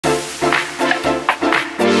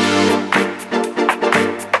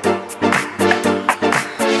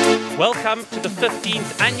Welcome to the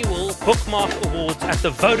 15th Annual Bookmark Awards at the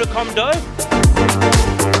Vodacom Dome.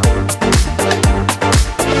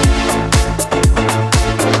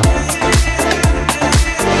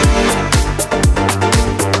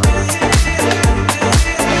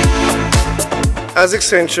 As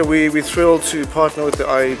Accenture, we're thrilled to partner with the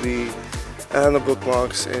IAB and the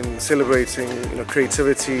Bookmarks in celebrating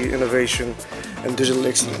creativity, innovation and digital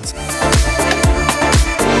excellence.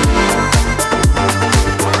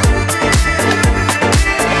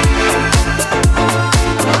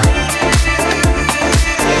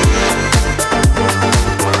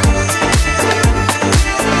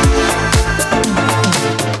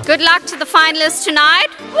 Good luck to the finalists tonight.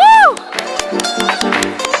 Woo!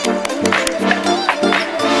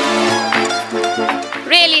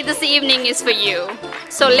 Really, this evening is for you.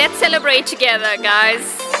 So let's celebrate together,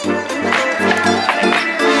 guys.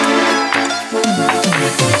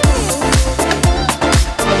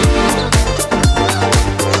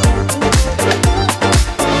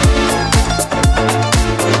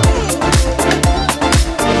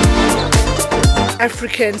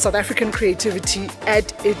 South African creativity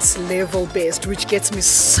at its level best, which gets me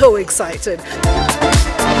so excited.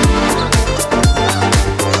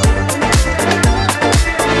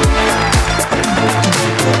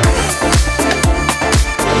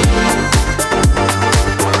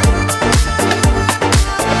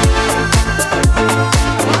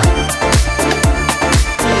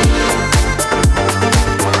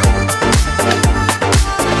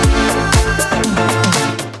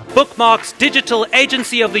 Bookmark's Digital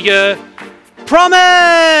Agency of the Year, Promise!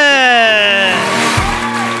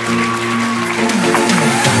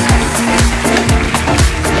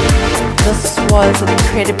 This was an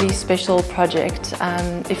incredibly special project.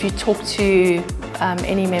 If you talk to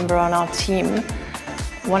any member on our team,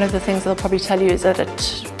 one of the things they'll probably tell you is that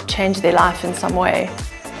it changed their life in some way.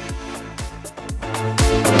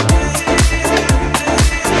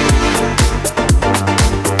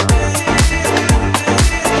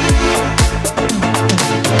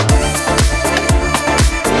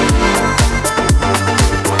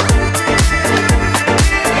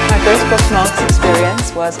 First Bookmarks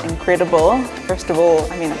experience was incredible. First of all,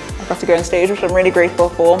 I got to go on stage, which I'm really grateful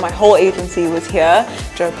for. My whole agency was here,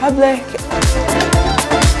 Joe Public.